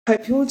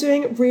Hope you're all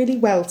doing really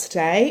well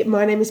today.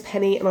 My name is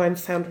Penny and I'm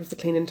founder of the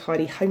Clean and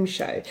Tidy Home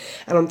Show.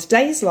 And on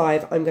today's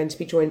live, I'm going to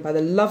be joined by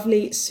the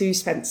lovely Sue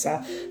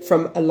Spencer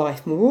from A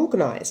Life More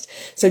Organised.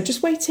 So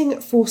just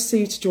waiting for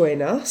Sue to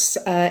join us.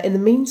 In the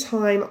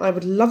meantime, I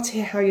would love to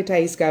hear how your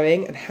day's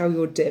going and how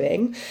you're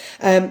doing.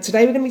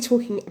 Today we're going to be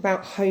talking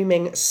about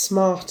homing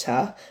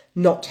smarter,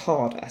 not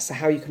harder. So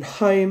how you can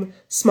home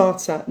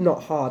smarter,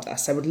 not harder.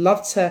 So I would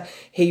love to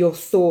hear your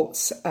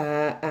thoughts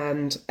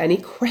and any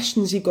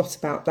questions you've got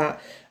about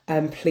that.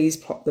 Please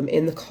pop them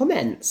in the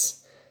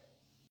comments.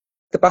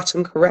 The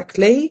button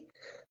correctly.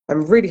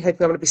 I'm really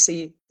hoping I'm going to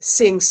be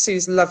seeing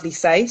Sue's lovely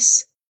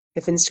face,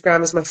 if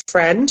Instagram is my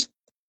friend.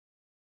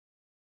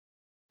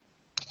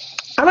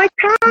 And I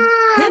can!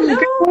 Hello.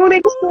 Good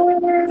morning,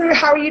 Sue!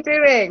 How are you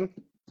doing?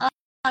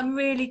 I'm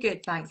really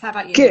good, thanks. How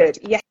about you? Good,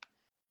 yes.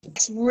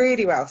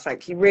 Really well,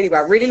 thank you. Really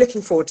well. Really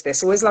looking forward to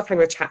this. Always love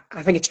having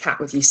a chat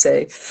with you,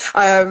 Sue.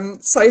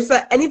 So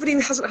for anybody who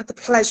hasn't had the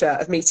pleasure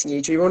of meeting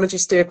you, do you want to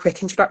just do a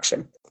quick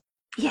introduction?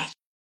 Yes,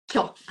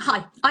 sure.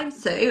 Hi, I'm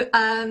Sue.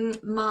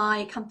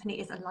 My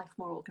company is A Life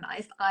More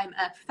Organised. I'm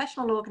a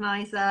professional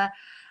organiser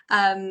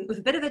with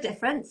a bit of a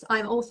difference.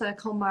 I'm also a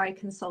KonMari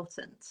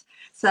consultant.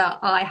 So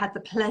I had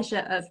the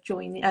pleasure of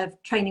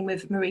training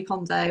with Marie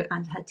Kondo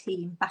and her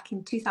team back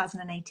in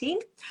 2018.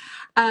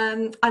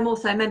 I'm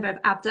also a member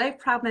of ABDO,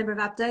 proud member of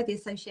ABDO, the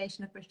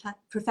Association of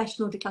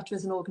Professional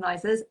Declutterers and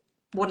Organisers.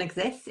 One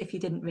exists, if you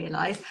didn't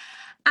realise.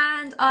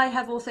 And I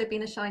have also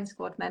been a Shine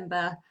Squad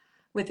member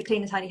with the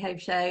Clean and Tidy Home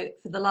Show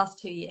for the last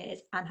 2 years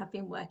and have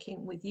been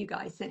working with you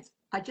guys since,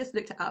 I just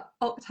looked it up,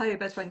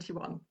 October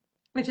 21,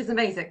 which is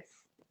amazing.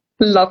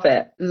 Love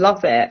it,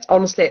 love it.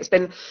 Honestly, it's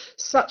been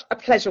such a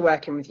pleasure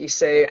working with you,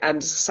 Sue. And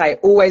as I say,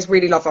 always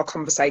really love our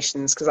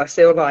conversations because I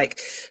feel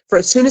like for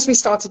as soon as we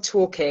started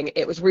talking,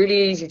 it was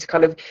really easy to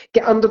kind of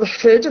get under the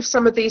hood of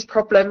some of these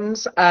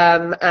problems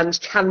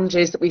and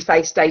challenges that we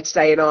face day to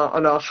day in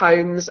our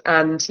homes.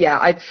 And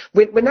yeah,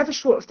 we're never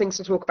short of things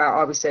to talk about,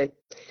 are we, Sue?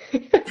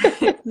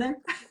 No,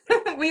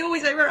 we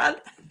always overrun.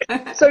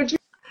 So do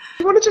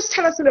you want to just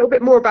tell us a little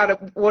bit more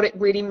about what it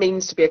really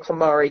means to be a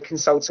KonMari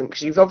consultant?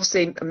 Because you've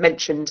obviously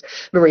mentioned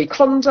Marie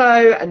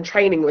Kondo and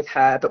training with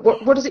her, but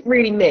what does it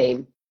really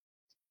mean?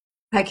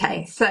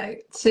 Okay, so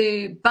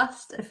to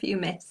bust a few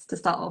myths to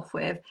start off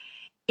with,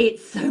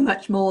 it's so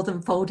much more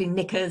than folding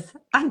knickers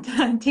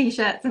and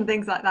t-shirts and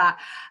things like that.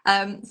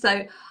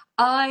 So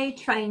I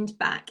trained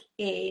back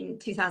in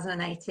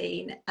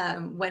 2018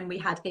 when we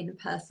had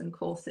in-person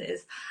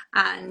courses,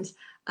 and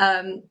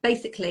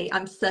basically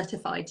I'm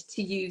certified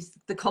to use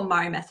the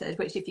KonMari method,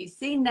 which if you've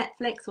seen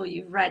Netflix or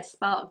you've read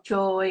Spark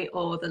Joy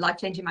or The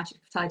Life-Changing Magic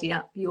of Tidy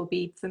Up, you'll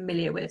be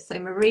familiar with. So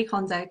Marie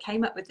Kondo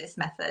came up with this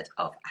method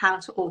of how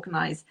to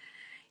organise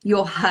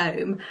your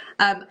home.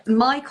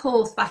 My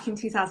course back in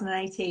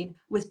 2018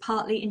 was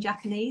partly in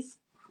Japanese.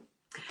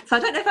 So I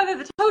don't know if I've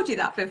ever told you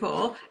that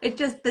before. It's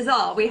just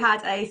bizarre. We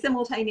had a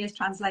simultaneous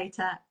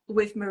translator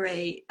with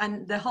Marie,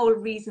 and the whole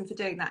reason for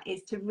doing that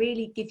is to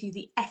really give you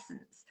the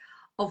essence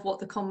of what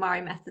the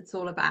KonMari method's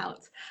all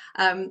about.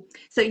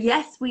 So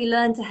yes, we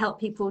learn to help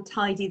people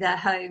tidy their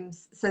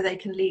homes so they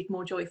can lead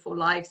more joyful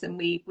lives, and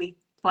we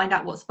find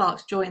out what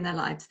sparks joy in their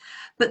lives.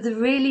 But the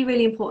really,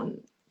 really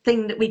important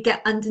thing that we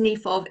get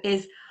underneath of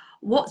is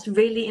what's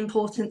really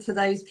important to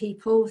those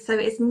people. So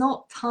it's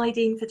not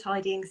tidying for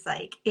tidying's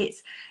sake.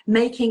 It's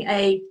making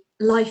a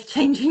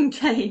life-changing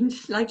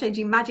change,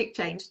 life-changing magic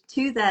change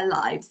to their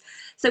lives.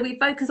 So we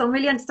focus on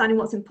really understanding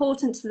what's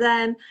important to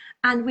them,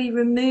 and we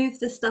remove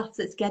the stuff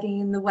that's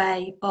getting in the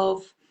way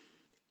of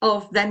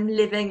them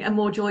living a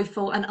more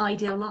joyful and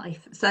ideal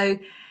life. So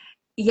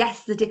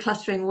yes, the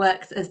decluttering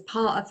works as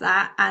part of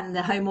that, and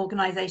the home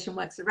organisation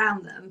works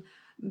around them.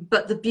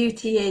 But the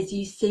beauty is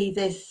you see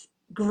this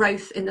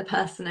growth in the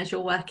person as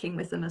you're working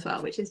with them as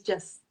well, which is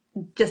just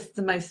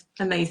the most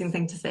amazing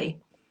thing to see.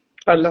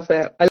 I love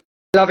it. I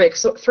love it.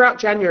 Because throughout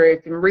January,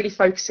 I've been really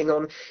focusing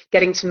on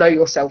getting to know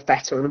yourself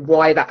better and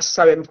why that's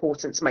so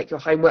important to make your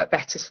homework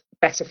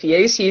better for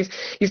you. So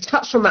you've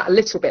touched on that a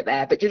little bit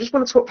there, but do you just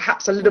want to talk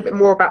perhaps a little bit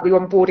more about the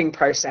onboarding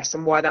process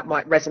and why that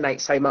might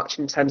resonate so much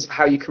in terms of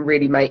how you can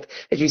really make,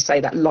 as you say,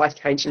 that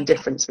life-changing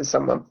difference with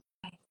someone?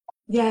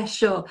 Yeah,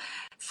 sure.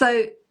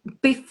 So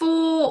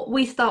before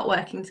we start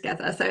working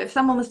together, so if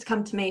someone was to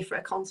come to me for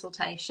a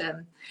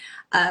consultation,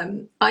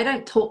 I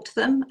don't talk to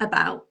them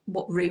about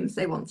what rooms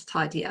they want to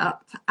tidy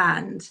up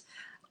and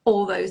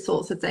all those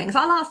sorts of things.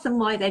 I'll ask them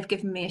why they've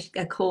given me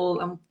a call,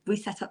 and we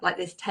set up like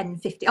this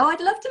 10-50. Oh, I'd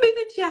love to move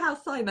into your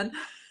house, Simon.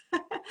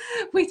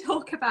 We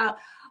talk about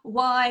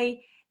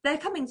why they're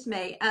coming to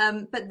me,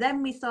 but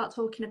then we start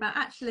talking about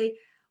actually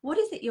what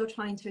is it you're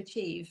trying to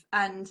achieve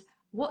and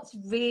what's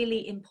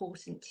really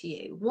important to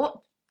you,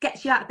 what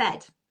gets you out of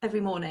bed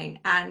every morning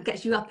and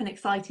gets you up and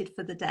excited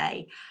for the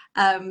day,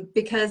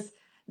 because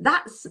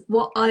that's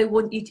what I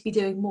want you to be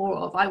doing more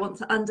of. I want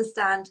to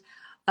understand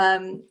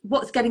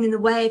what's getting in the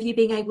way of you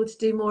being able to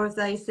do more of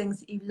those things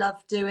that you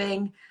love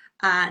doing,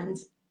 and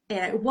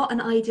what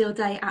an ideal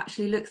day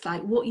actually looks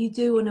like, what you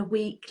do on a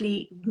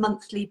weekly,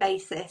 monthly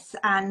basis,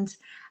 and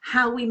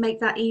how we make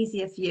that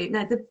easier for you.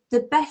 Now,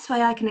 the best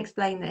way I can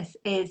explain this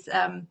is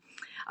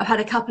I've had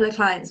a couple of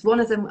clients. One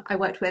of them I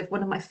worked with,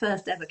 one of my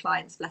first ever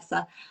clients, bless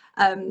her.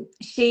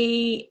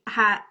 She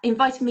had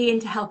invited me in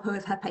to help her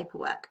with her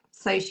paperwork.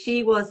 So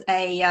she was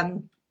a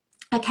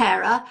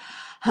carer.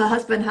 Her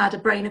husband had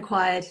an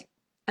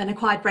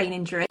acquired brain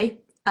injury,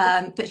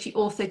 but she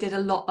also did a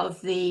lot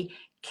of the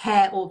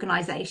care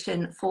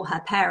organisation for her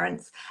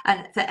parents.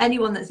 And for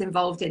anyone that's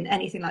involved in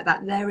anything like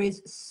that, there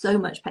is so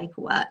much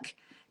paperwork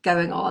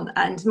going on.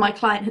 And my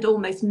client had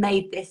almost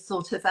made this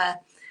sort of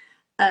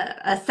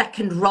a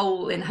second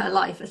role in her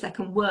life, a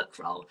second work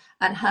role,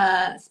 and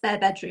her spare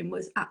bedroom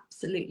was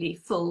absolutely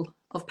full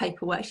of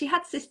paperwork. She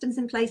had systems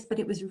in place, but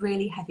it was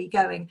really heavy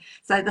going.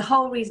 So the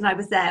whole reason I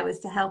was there was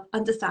to help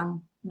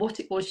understand what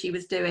it was she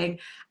was doing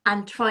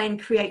and try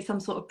and create some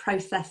sort of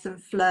process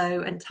and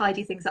flow and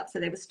tidy things up so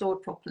they were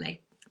stored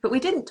properly. But we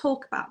didn't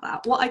talk about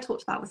that. What I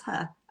talked about was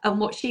her and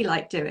what she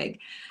liked doing,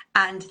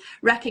 and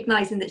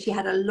recognizing that she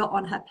had a lot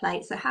on her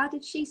plate. So how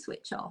did she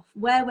switch off?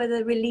 Where were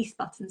the release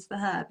buttons for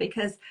her?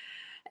 Because,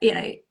 you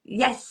know,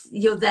 yes,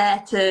 you're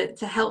there to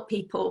help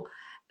people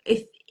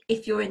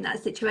if you're in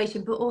that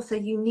situation, but also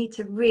you need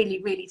to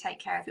really, really take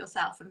care of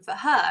yourself. And for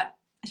her,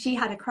 she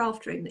had a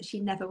craft room that she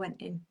never went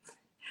in.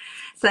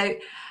 So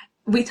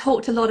we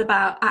talked a lot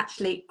about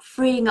actually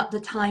freeing up the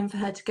time for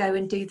her to go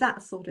and do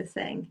that sort of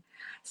thing.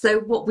 So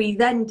what we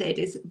then did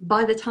is,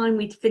 by the time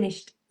we'd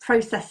finished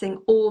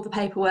processing all the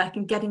paperwork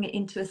and getting it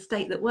into a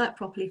state that worked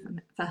properly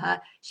for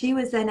her, she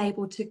was then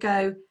able to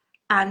go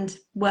and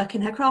work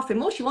in her craft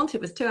room. All she wanted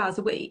was 2 hours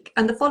a week.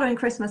 And the following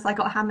Christmas, I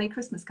got a handmade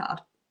Christmas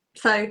card.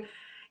 So,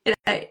 you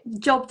know,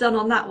 job done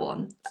on that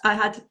one. I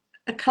had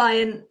a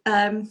client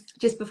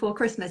just before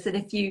Christmas, and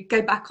if you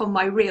go back on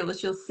my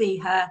reels, you'll see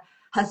her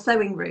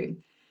sewing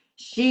room.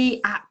 She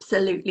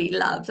absolutely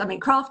loved, I mean,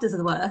 crafters are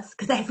the worst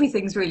because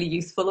everything's really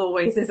useful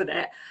always, isn't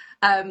it?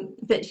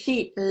 But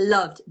she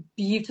loved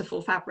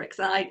beautiful fabrics.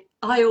 And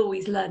I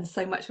always learn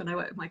so much when I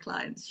work with my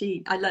clients.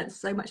 I learned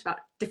so much about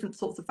different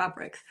sorts of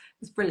fabrics.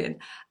 It was brilliant.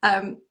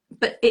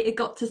 But it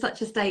got to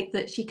such a state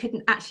that she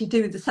couldn't actually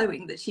do the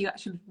sewing that she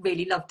actually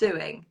really loved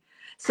doing.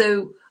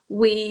 So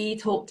we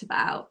talked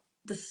about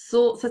the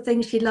sorts of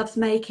things she loves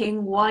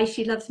making, why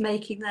she loves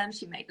making them.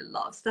 She made a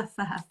lot of stuff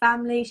for her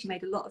family. She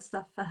made a lot of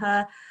stuff for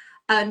her.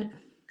 And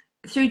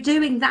through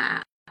doing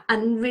that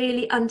and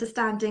really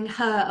understanding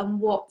her and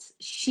what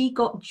she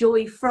got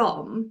joy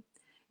from,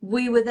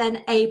 we were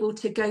then able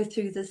to go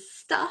through the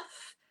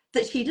stuff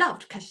that she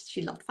loved, because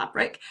she loved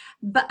fabric,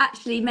 but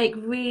actually make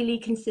really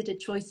considered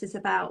choices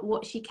about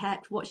what she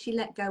kept, what she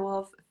let go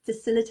of,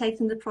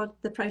 facilitating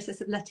the process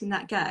of letting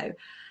that go.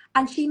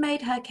 And she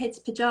made her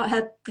kids'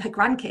 her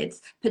grandkids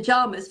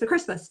pajamas for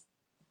Christmas.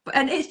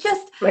 And it's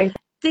just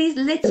these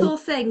little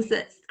things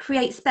that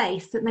create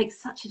space that make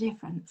such a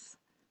difference.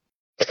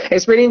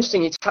 It's really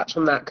interesting you touch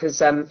on that, because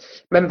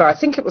remember, I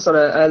think it was on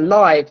a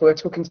live, we were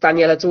talking to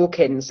Daniela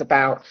Dawkins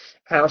about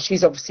how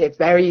she's obviously a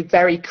very,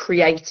 very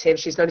creative.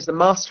 She's known as the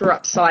master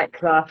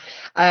upcycler,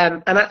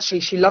 and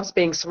actually she loves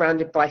being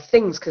surrounded by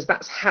things, because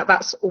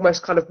that's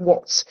almost kind of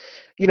what,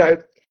 you know,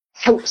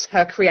 helps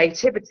her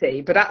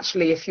creativity. But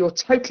actually, if you're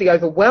totally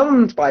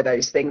overwhelmed by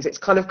those things, it's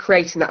kind of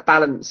creating that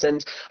balance.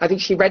 And I think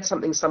she read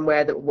something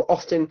somewhere that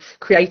often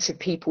creative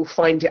people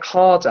find it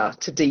harder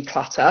to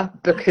declutter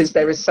because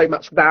there is so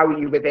much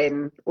value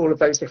within all of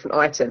those different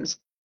items.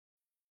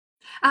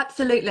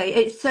 Absolutely.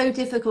 It's so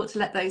difficult to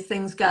let those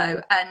things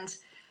go.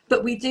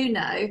 But we do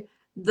know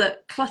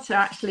that clutter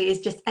actually is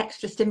just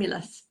extra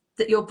stimulus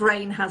that your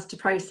brain has to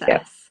process.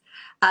 Yeah.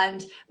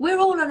 And we're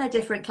all on a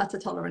different clutter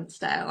tolerance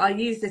scale. I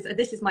use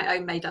this is my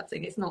own made up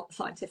thing. It's not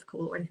scientific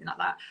or anything like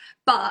that.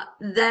 But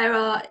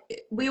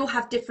we all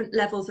have different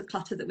levels of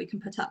clutter that we can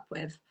put up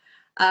with.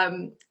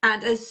 And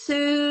as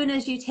soon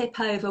as you tip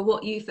over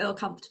what you feel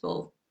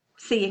comfortable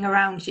seeing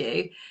around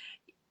you,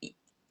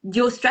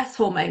 your stress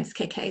hormones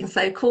kick in.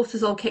 So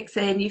cortisol kicks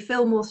in, you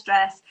feel more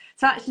stress.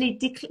 So actually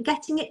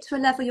getting it to a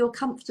level you're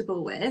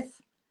comfortable with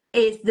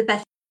is the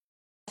best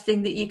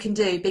thing that you can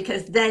do,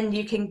 because then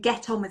you can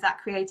get on with that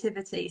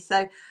creativity.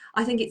 So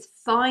I think it's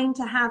fine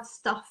to have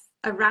stuff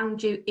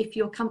around you if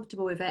you're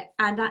comfortable with it,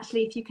 and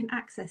actually if you can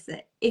access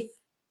it. If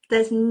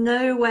there's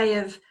no way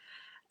of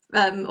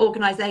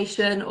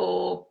organization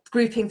or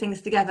grouping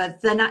things together,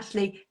 then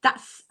actually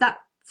that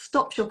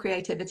stops your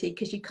creativity,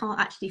 because you can't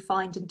actually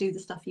find and do the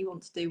stuff you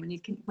want to do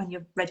when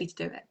you're ready to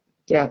do it.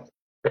 Yeah.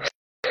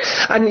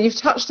 And you've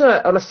touched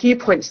on a few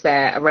points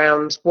there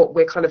around what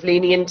we're kind of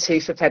leaning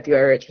into for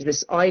February, which is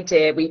this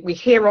idea. We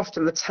hear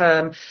often the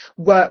term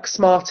work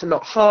smarter,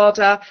 not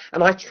harder.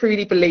 And I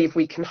truly believe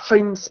we can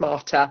home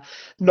smarter,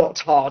 not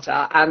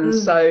harder. And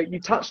so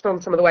you touched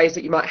on some of the ways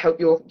that you might help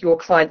your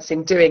clients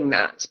in doing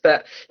that.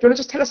 But do you want to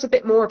just tell us a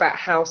bit more about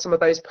how some of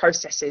those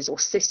processes or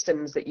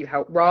systems that you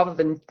help, rather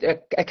than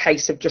a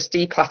case of just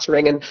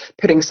decluttering and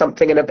putting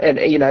something in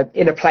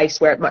a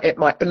place where it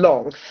might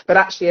belong, but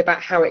actually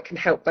about how it can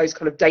help those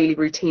kind of daily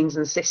routines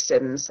and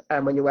systems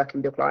when you're working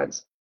with your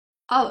clients?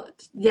 Oh,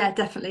 yeah,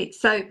 definitely.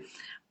 So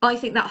I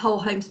think that whole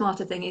Home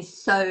Smarter thing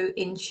is so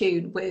in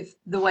tune with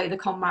the way the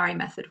KonMari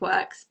method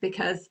works,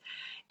 because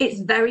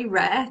it's very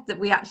rare that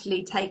we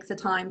actually take the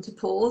time to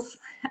pause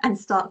and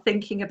start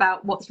thinking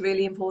about what's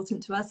really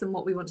important to us and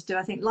what we want to do.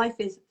 I think life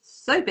is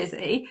so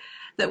busy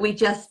that we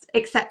just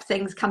accept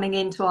things coming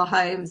into our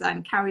homes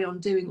and carry on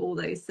doing all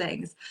those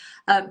things.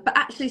 But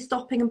actually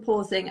stopping and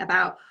pausing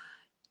about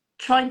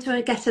trying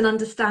to get an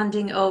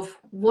understanding of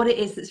what it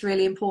is that's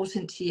really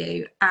important to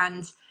you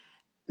and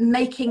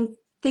making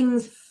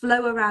things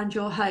flow around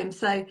your home.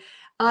 So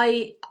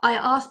I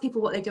ask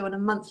people what they do on a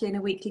monthly and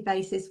a weekly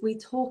basis. We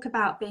talk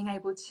about being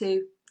able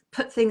to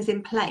put things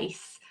in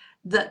place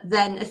that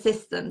then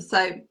assist them.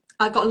 So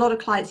I've got a lot of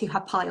clients who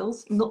have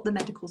piles, not the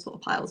medical sort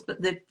of piles,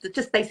 but they're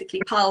just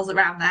basically piles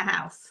around their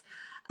house,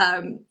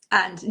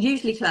 and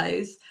usually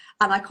clothes.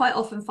 And I quite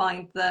often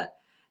find that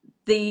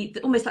the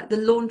almost like the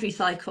laundry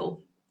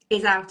cycle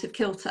is out of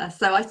kilter.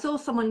 So I saw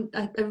someone,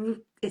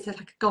 it's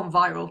like gone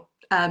viral,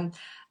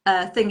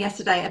 thing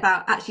yesterday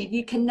about actually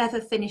you can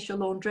never finish your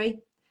laundry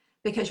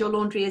because your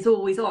laundry is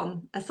always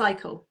on a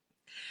cycle.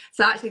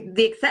 So actually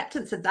the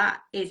acceptance of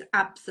that is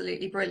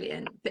absolutely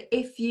brilliant. But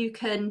if you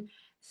can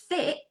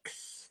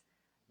fix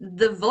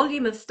the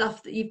volume of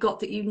stuff that you've got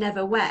that you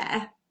never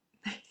wear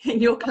in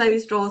your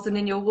clothes drawers and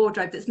in your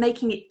wardrobe that's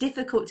making it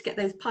difficult to get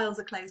those piles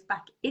of clothes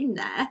back in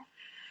there,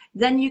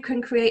 then you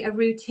can create a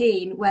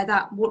routine where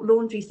that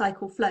laundry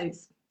cycle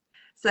flows.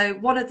 So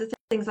one of the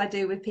things I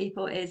do with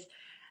people is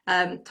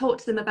talk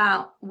to them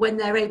about when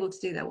they're able to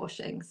do their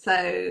washing.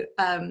 So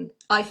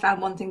I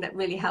found one thing that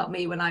really helped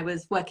me when I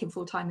was working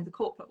full time in the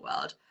corporate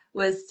world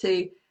was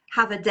to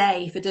have a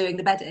day for doing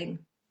the bedding.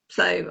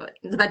 So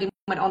the bedding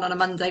went on a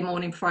Monday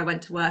morning before I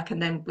went to work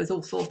and then was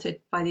all sorted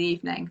by the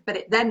evening. But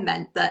it then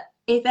meant that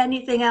if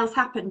anything else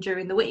happened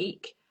during the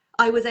week,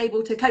 I was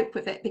able to cope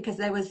with it because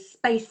there was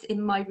space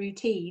in my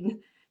routine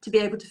to be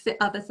able to fit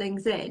other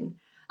things in.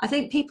 I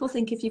think people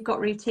think if you've got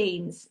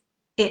routines,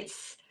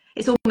 it's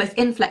almost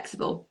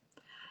inflexible,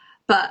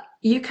 but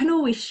you can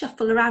always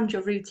shuffle around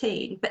your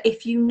routine. But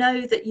if you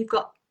know that you've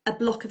got a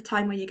block of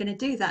time where you're going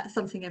to do that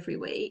something every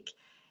week,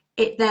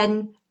 it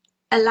then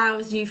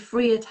allows you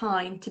freer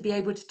time to be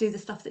able to do the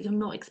stuff that you're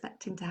not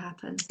expecting to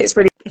happen. It's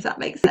really, if that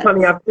makes sense.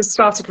 funny, I've just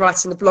started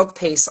writing a blog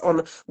piece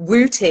on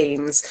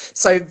routines,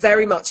 so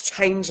very much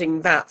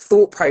changing that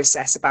thought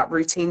process about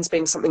routines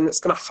being something that's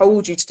going to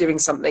hold you to doing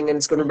something and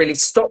is going to really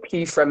stop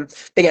you from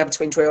being able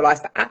to enjoy your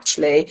life, but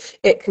actually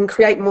it can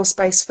create more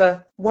space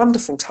for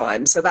wonderful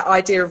time. So that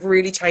idea of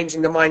really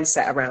changing the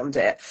mindset around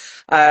it,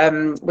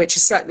 which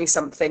is certainly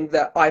something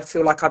that I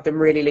feel like I've been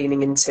really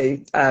leaning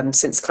into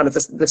since kind of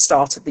the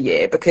start of the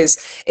year, because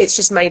it's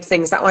just made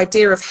things, that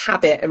idea of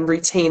habit and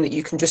routine, that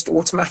you can just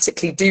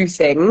automatically do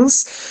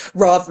things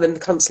rather than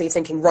constantly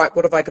thinking, right,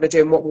 what am I going to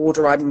do and what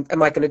order am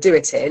I going to do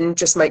it in,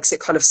 just makes it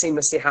kind of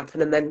seamlessly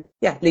happen, and then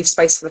leave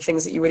space for the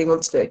things that you really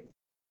want to do.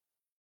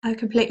 Oh,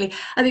 completely.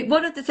 I mean,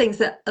 one of the things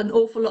that an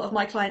awful lot of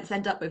my clients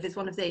end up with is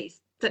one of these.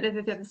 Don't know if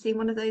you've ever seen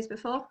one of those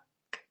before.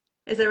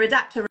 Is a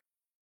redactor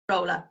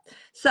roller.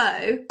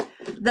 So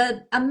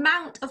the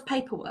amount of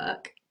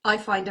paperwork I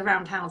find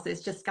around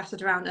houses just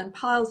scattered around, and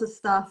piles of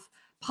stuff,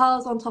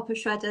 piles on top of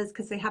shredders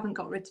because they haven't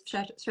got rid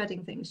of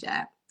shredding things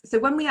yet. So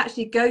when we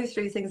actually go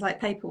through things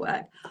like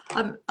paperwork,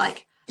 I'm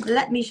like,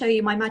 let me show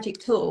you my magic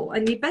tool.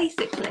 And you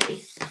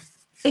basically,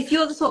 if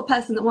you're the sort of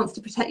person that wants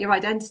to protect your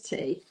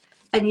identity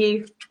and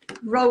you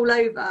roll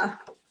over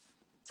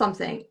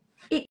something,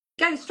 it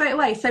goes straight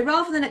away. So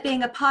rather than it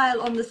being a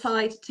pile on the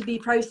side to be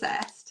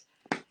processed,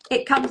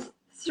 it comes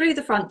through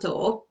the front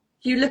door.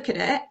 You look at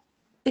it.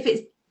 If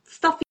it's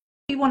stuff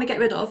you want to get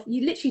rid of,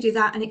 you literally do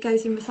that and it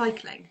goes in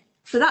recycling.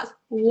 So that's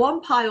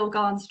one pile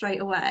gone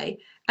straight away.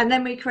 And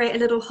then we create a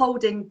little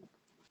holding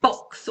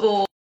box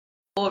or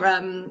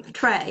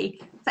tray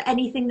for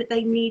anything that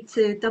they need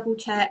to double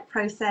check,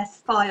 process,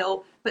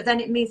 file. But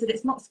then it means that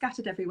it's not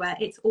scattered everywhere.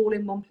 It's all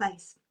in one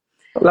place.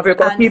 I love it.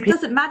 Got a few people,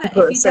 doesn't matter if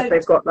you don't,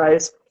 they've got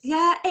those.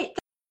 Yeah, it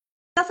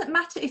doesn't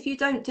matter if you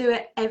don't do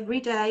it every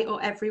day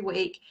or every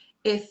week.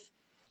 If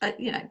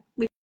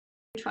we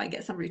try and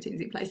get some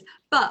routines in place.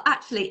 But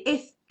actually,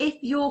 if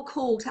your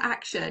call to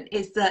action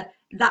is that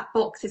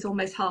box is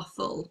almost half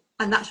full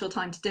and that's your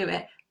time to do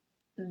it,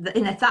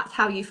 and if that's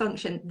how you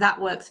function, that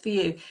works for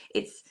you.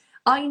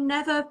 One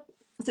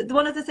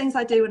of the things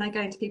I do when I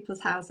go into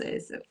people's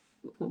houses,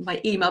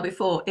 my email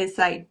before, is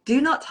say,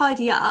 do not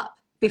tidy up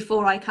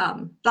before I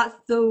come. That's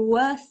the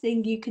worst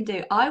thing you can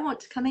do. I want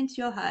to come into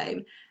your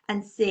home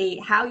and see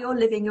how you're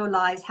living your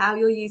lives, how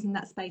you're using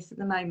that space at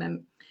the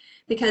moment.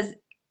 Because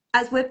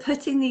as we're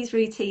putting these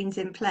routines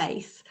in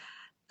place,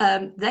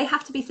 they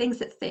have to be things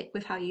that fit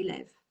with how you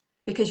live,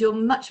 because you're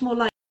much more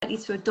likely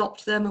to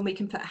adopt them, and we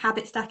can put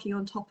habit stacking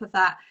on top of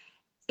that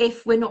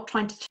if we're not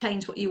trying to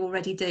change what you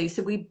already do.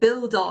 So we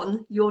build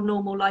on your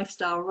normal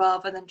lifestyle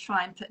rather than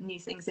try and put new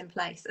things in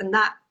place. And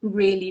that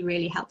really,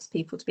 really helps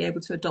people to be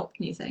able to adopt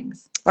new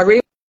things. I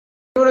really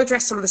want to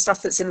address some of the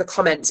stuff that's in the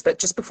comments, but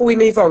just before we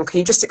move on, can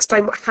you just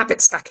explain what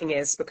habit stacking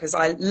is? Because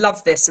I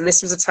love this, and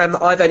this was a term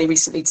that I've only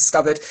recently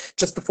discovered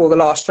just before the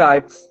last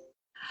show.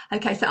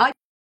 Okay, so I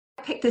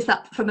picked this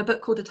up from a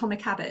book called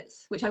Atomic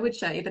Habits, which I would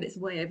show you, but it's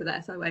way over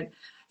there, so I won't.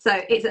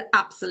 So it's an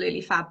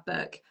absolutely fab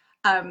book.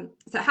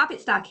 So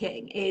habit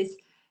stacking is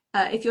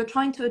if you're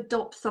trying to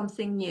adopt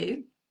something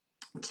new,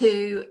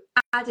 to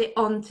add it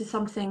on to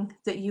something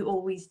that you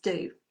always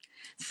do.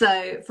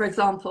 So, for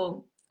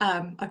example,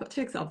 I've got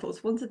two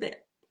examples. One's a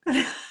bit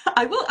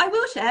I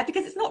will share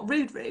because it's not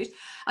rude.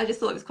 I just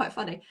thought it was quite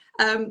funny.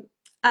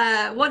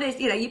 One is,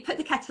 you put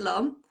the kettle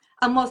on,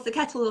 and whilst the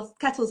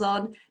kettle's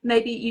on,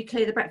 maybe you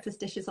clear the breakfast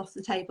dishes off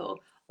the table,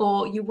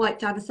 or you wipe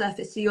down the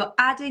surface. So you're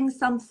adding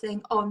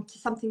something on to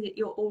something that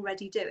you're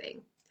already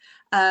doing.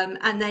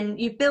 And then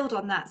you build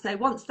on that. So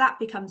once that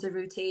becomes a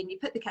routine, you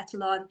put the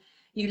kettle on,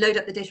 you load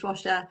up the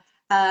dishwasher,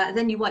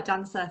 then you wipe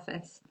down the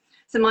surface.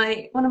 So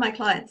one of my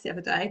clients the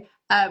other day,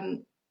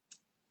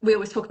 we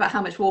always talk about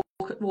how much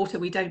water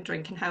we don't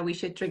drink and how we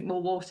should drink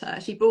more water.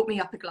 She brought me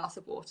up a glass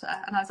of water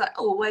and I was like,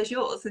 oh, where's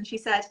yours? And she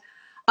said,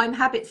 I'm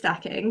habit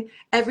stacking.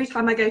 Every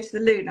time I go to the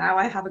loo now,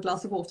 I have a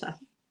glass of water.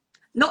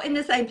 Not in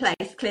the same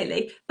place,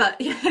 clearly, but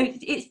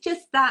it's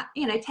just that,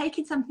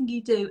 taking something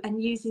you do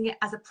and using it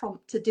as a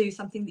prompt to do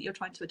something that you're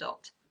trying to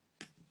adopt.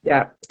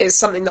 Yeah, it's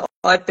something that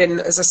I've been,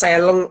 as I say,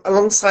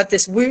 alongside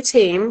this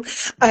routine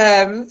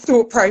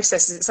thought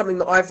processes. It's something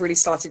that I've really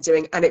started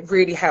doing, and it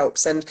really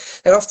helps. And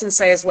they often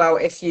say as well,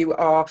 if you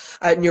are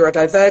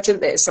neurodivergent,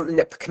 that it's something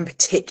that can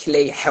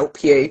particularly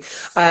help you.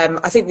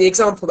 I think the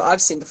example that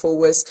I've seen before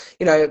was,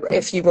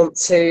 if you want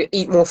to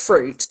eat more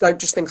fruit, don't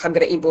just think I'm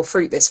going to eat more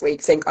fruit this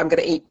week. Think I'm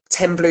going to eat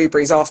 10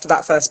 blueberries after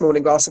that first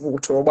morning glass of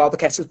water, or while the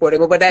kettle's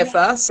boiling, or whatever.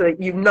 Yeah. So that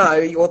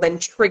you're then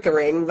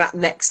triggering that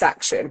next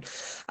action,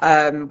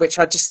 which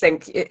I just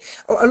think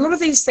a lot of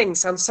these things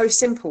sound so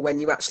simple when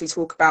you actually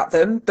talk about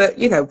them, but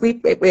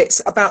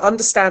it's about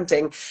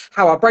understanding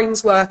how our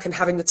brains work and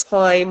having the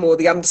time or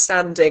the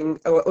understanding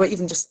or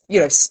even just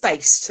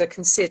space to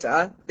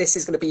consider, this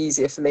is going to be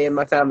easier for me and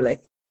my family.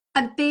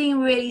 And being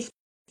really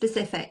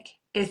specific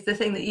is the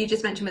thing that you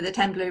just mentioned with the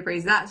 10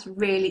 blueberries. That's what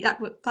really,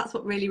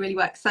 really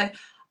works. So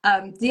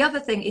the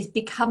other thing is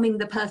becoming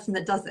the person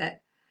that does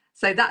it.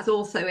 So that's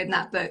also in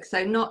that book.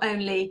 So not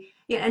only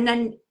and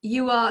then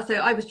so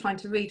I was trying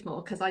to read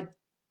more because I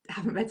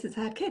haven't read since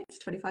I had kids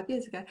 25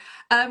 years ago.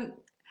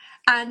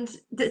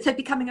 So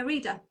becoming a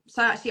reader.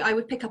 So actually I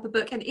would pick up a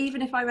book, and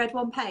even if I read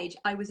one page,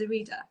 I was a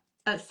reader.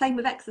 Same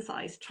with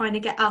exercise, trying to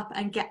get up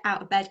and get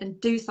out of bed and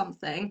do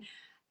something.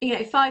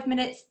 5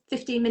 minutes,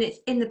 15 minutes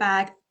in the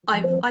bag.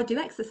 I do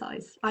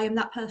exercise. I am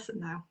that person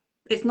now.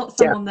 It's not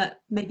someone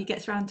that maybe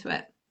gets around to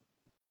it.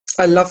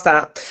 I love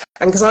that.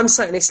 And because I'm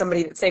certainly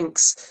somebody that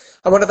thinks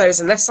I'm one of those,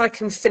 unless I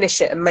can finish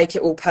it and make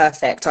it all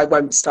perfect, I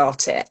won't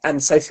start it.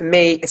 And so for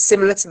me, it's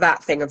similar to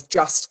that thing of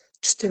just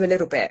do a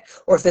little bit.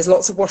 Or if there's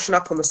lots of washing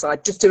up on the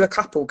side, just do a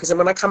couple, because then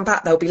when I come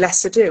back, there'll be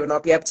less to do and I'll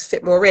be able to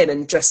fit more in,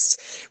 and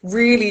just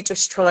really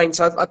just trying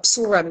to, I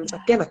saw,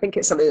 again, I think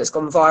it's something that's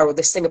gone viral,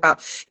 this thing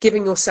about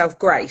giving yourself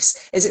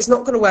grace, is it's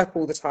not going to work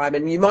all the time.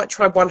 And you might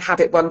try one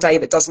habit one day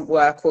that doesn't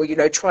work, or,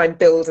 try and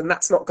build, and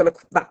that's not going to,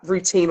 that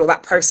routine or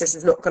that process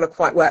is not going to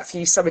quite work for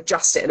you. So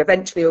adjust it and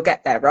eventually you'll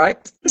get there,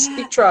 right? Just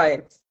keep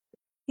trying.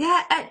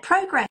 Yeah,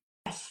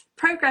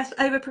 progress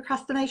over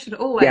procrastination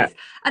always. Yeah.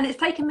 And it's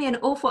taken me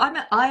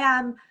I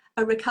am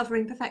a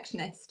recovering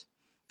perfectionist.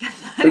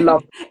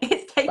 So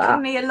it's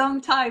taken me a long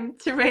time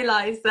to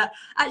realize that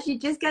actually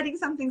just getting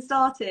something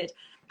started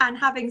and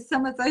having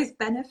some of those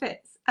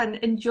benefits and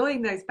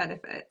enjoying those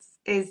benefits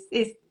is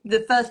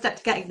the first step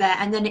to getting there,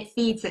 and then it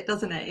feeds it,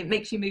 doesn't it? It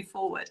makes you move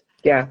forward.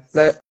 Yeah,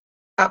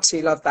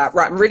 absolutely love that.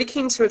 Right, I'm really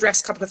keen to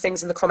address a couple of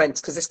things in the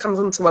comments, because this comes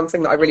on to one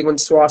thing that I really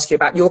wanted to ask you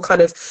about, your kind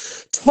of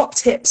top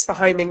tips for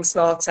homing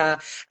smarter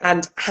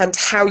and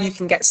how you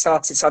can get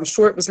started. So I'm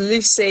sure it was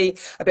Lucy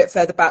a bit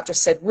further back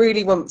just said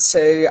really want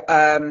to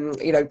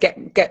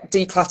get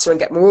declutter and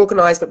get more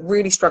organized, but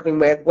really struggling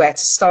with where to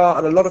start.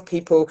 And a lot of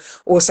people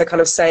also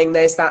kind of saying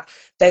there's that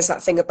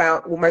thing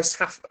about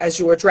almost as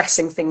you're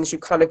addressing things, you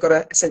kind of got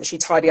to essentially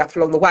tidy up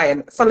along the way.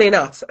 And funnily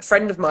enough, a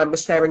friend of mine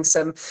was sharing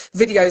some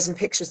videos and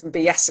pictures from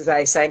me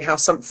yesterday, saying how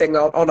something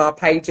on our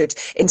page had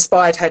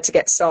inspired her to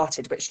get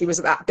started, but she was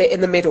at that bit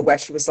in the middle where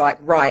she was like,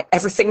 right,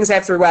 everything's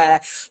everywhere,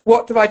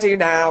 what do I do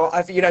now?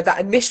 That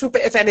initial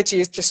bit of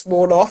energy is just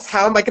worn off.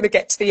 How am I going to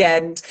get to the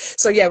end?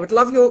 So yeah, would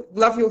love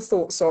your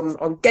thoughts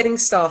on getting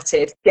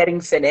started,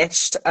 getting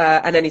finished,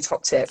 and any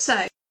top tips.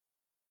 So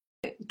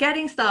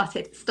getting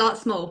started, start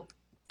small.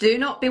 Do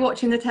not be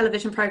watching the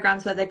television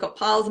programs where they've got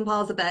piles and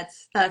piles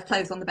of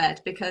clothes on the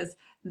bed, because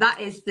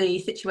that is the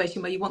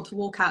situation where you want to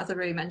walk out of the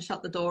room and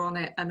shut the door on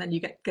it, and then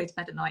you go to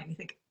bed at night and you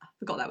think, I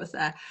forgot that was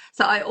there.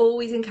 So I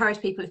always encourage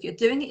people, if you're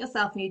doing it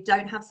yourself and you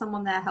don't have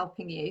someone there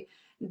helping you,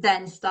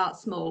 then start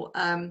small.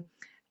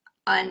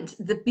 And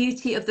the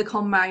beauty of the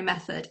KonMari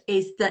method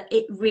is that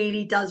it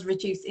really does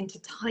reduce into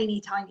tiny,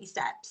 tiny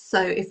steps.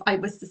 So if I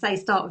was to say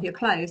start with your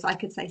clothes, I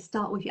could say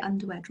start with your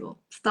underwear drawer,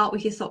 start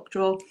with your sock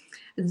drawer,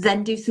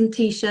 then do some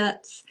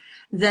t-shirts,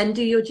 then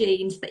do your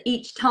jeans. But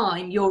each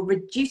time you're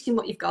reducing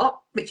what you've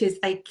got, which is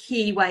a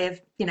key way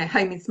of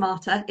homing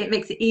smarter. It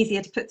makes it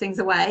easier to put things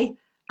away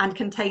and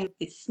contain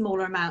its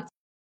smaller amounts.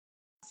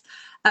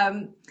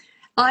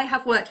 I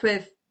have worked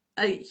with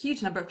a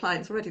huge number of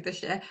clients already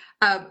this year,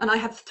 and I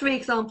have 3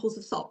 examples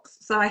of socks.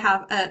 So I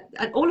have,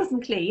 and all of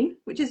them clean,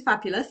 which is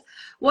fabulous.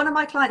 One of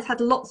my clients had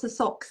lots of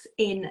socks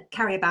in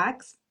carrier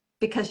bags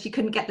because she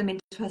couldn't get them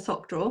into her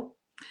sock drawer.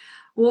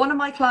 One of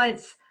my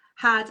clients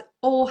had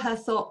all her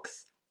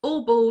socks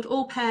all balled,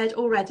 all paired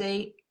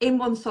already in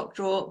one sock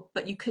drawer,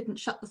 but you couldn't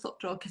shut the sock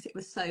drawer because it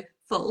was so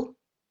full.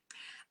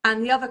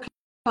 And the other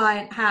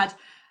client had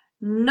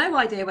no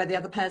idea where the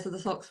other pairs of the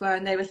socks were,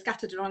 and they were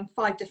scattered around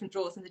 5 different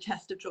drawers in the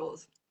chest of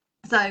drawers.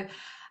 So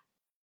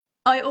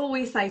I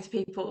always say to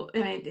people, I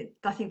mean,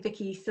 I think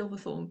Vicky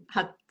Silverthorne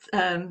had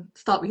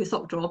Start With Your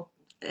Sock Drawer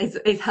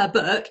is her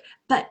book,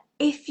 but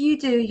if you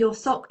do your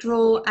sock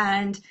drawer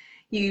and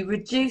you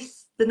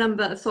reduce the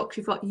number of socks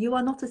you've got, you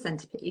are not a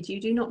centipede. You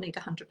do not need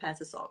 100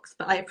 pairs of socks,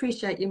 but I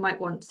appreciate you might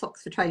want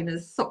socks for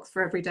trainers, socks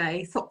for every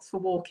day, socks for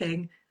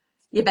walking,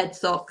 your bed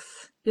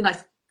socks, your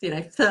nice,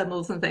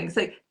 thermals and things.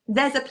 So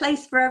there's a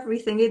place for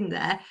everything in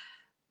there,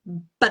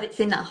 but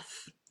it's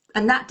enough.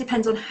 And that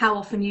depends on how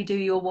often you do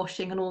your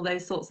washing and all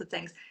those sorts of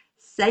things.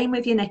 Same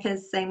with your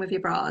knickers, same with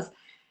your bras.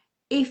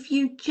 If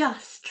you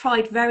just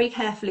tried very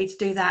carefully to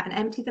do that and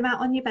emptied them out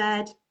on your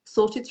bed,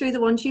 sorted through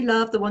the ones you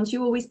love, the ones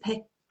you always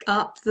pick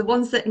up, the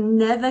ones that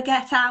never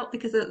get out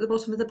because they're at the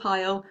bottom of the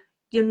pile,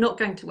 you're not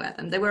going to wear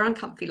them. They were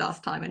uncomfy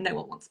last time and no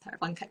one wants a pair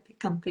of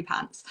uncomfy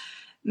pants.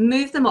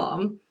 Move them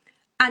on.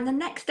 And the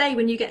next day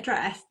when you get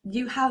dressed,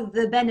 you have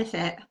the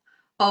benefit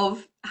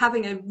of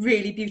having a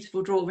really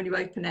beautiful drawer when you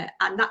open it.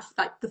 And that's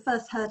like the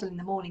first hurdle in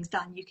the morning's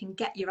done. You can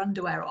get your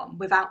underwear on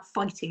without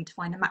fighting to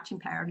find a matching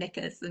pair of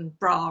knickers and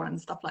bra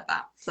and stuff like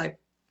that. So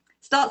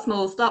start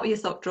small, start with your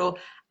sock drawer,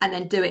 and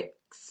then do it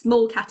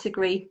small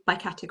category by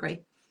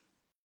category.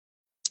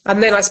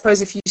 And then I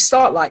suppose if you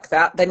start like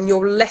that, then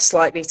you're less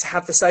likely to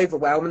have this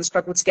overwhelm and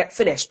struggle to get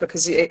finished,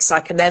 because it's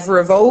like an ever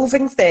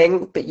evolving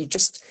thing, but you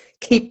just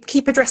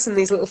keep addressing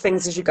these little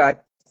things as you go.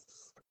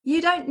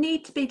 You don't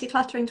need to be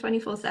decluttering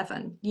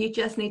 24/7. You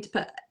just need to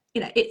put,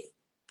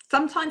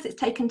 sometimes it's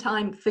taken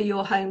time for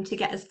your home to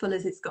get as full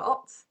as it's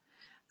got.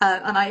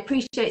 And I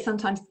appreciate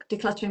sometimes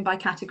decluttering by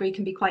category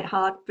can be quite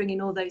hard,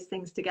 bringing all those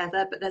things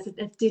together, but there's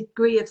a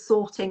degree of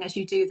sorting as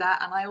you do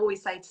that. And I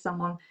always say to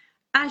someone,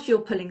 as you're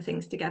pulling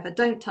things together,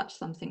 don't touch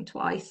something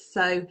twice.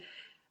 So,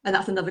 and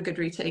that's another good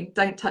routine.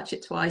 Don't touch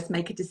it twice,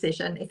 make a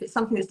decision. If it's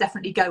something that's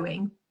definitely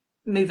going,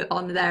 move it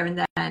on there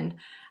and then.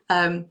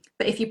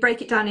 But if you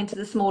break it down into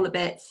the smaller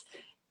bits,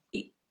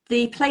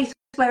 the place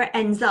where it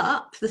ends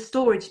up, the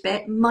storage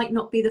bit, might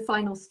not be the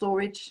final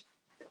storage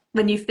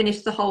when you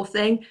finish the whole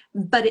thing,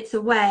 but it's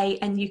a way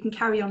and you can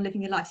carry on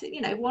living your life. So,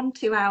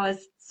 1-2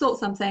 hours, sort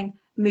something,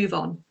 move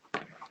on.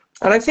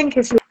 And I think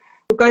if you're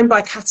going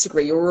by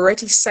category, you're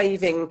already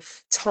saving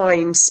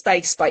time,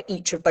 space by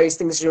each of those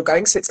things as you're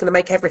going, so it's going to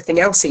make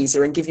everything else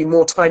easier and give you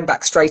more time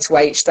back straight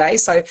away each day.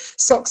 So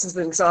socks as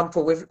an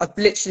example, I've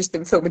literally just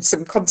been filming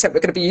some content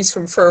we're going to be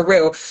using for a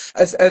reel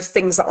of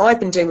things that I've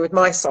been doing with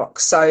my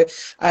socks. So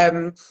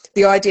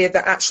the idea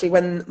that actually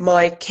when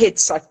my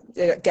kids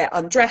get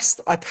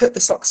undressed, I put the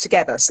socks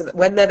together so that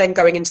when they're then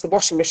going into the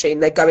washing machine,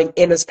 they're going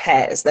in as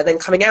pairs, they're then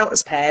coming out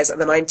as pairs,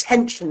 and then I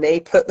intentionally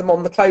put them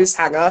on the clothes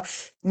hanger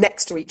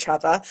next to each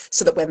other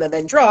so that when they're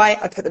then dry,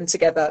 I put them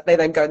together, they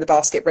then go in the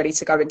basket ready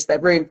to go into their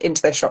room,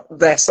 into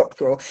their sock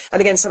drawer.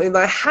 And again, something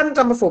that I hadn't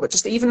done before, but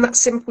just even that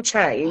simple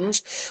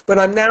change, when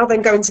I'm now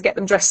then going to get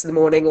them dressed in the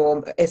morning,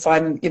 or if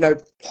I'm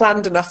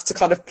planned enough to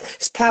kind of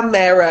plan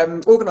their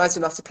organised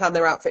enough to plan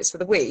their outfits for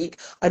the week,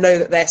 I know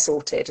that they're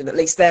sorted and at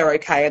least they're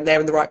okay and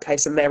they're in the right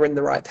place and they're in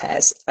the right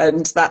pairs.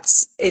 And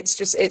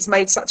it's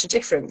made such a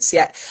difference.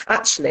 Yet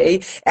actually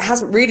it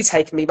hasn't really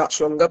taken me much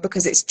longer,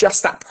 because it's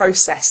just that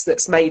process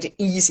that's made it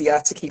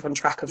easier to keep on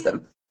track of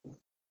them.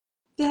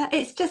 Yeah,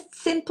 it's just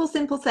simple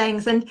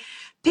things. And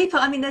people,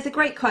 there's a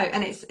great quote,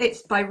 and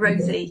it's by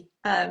Rosie,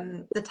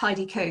 the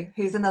Tidy Coo,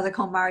 who's another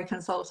KonMari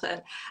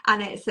consultant,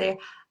 and it's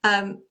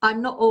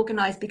I'm not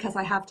organised because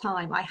I have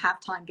time. I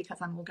have time because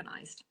I'm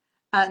organised.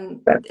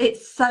 And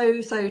it's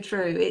so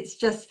true. It's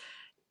just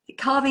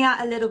carving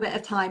out a little bit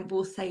of time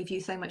will save you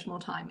so much more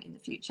time in the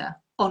future,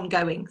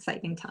 ongoing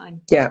saving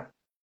time. Yeah,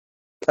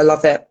 I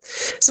love it.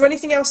 So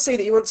anything else, Sue,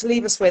 that you want to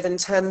leave us with in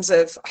terms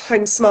of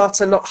home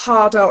smarter, not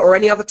harder, or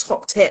any other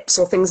top tips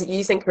or things that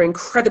you think are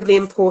incredibly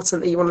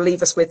important that you want to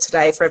leave us with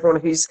today for everyone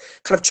who's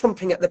kind of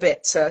chomping at the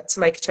bit to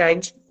make a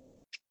change?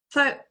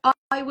 So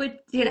I would,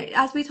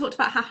 as we talked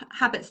about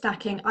habit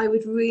stacking, I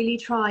would really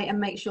try and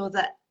make sure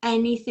that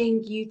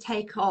anything you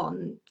take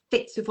on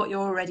fits with what you're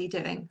already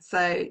doing.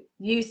 So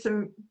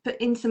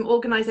put in some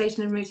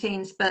organisation and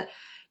routines, but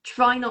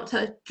try not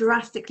to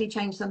drastically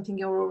change something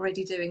you're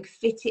already doing.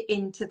 Fit it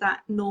into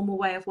that normal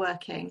way of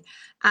working.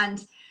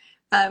 And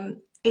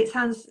it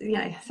sounds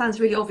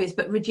really obvious,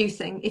 but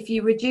reducing. If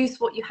you reduce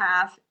what you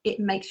have, it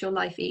makes your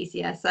life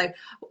easier. So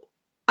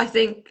I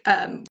think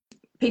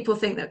people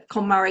think that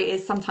KonMari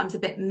is sometimes a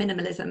bit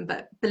minimalism,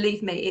 but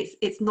believe me,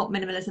 it's not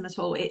minimalism at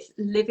all. It's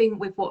living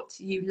with what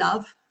you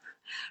love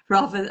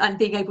and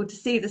being able to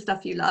see the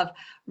stuff you love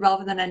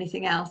rather than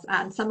anything else.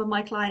 And some of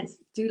my clients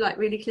do like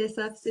really clear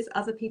surfaces.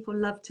 Other people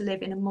love to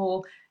live in a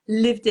more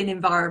lived in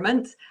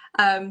environment.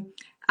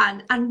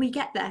 And we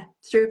get there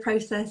through a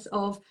process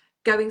of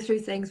going through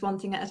things one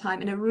thing at a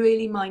time in a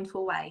really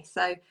mindful way.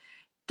 So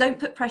don't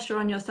put pressure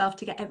on yourself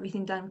to get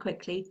everything done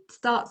quickly.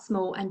 Start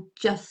small and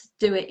just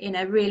do it in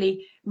a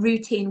really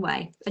routine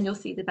way, and you'll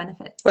see the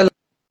benefits. Well,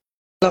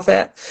 love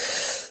it.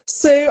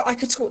 So I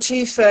could talk to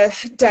you for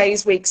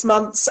days, weeks,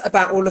 months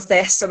about all of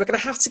this. So we're going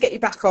to have to get you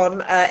back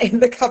on in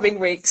the coming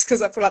weeks,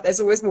 because I feel like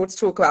there's always more to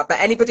talk about. But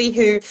anybody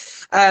who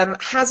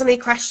has any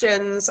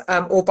questions,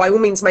 or by all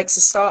means makes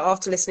a start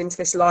after listening to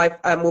this live,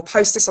 we'll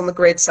post this on the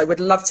grid. So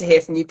we'd love to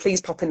hear from you. Please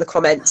pop in the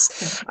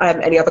comments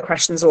any other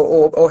questions,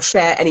 or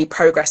share any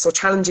progress or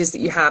challenges that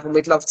you have, and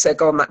we'd love to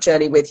go on that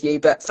journey with you.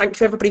 But thank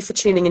you everybody for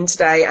tuning in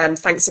today, and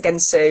thanks again,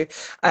 Sue.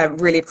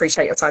 Really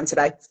appreciate your time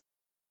today.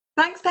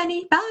 Thanks,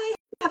 Penny. Bye.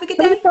 Have a good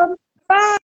day. Bye.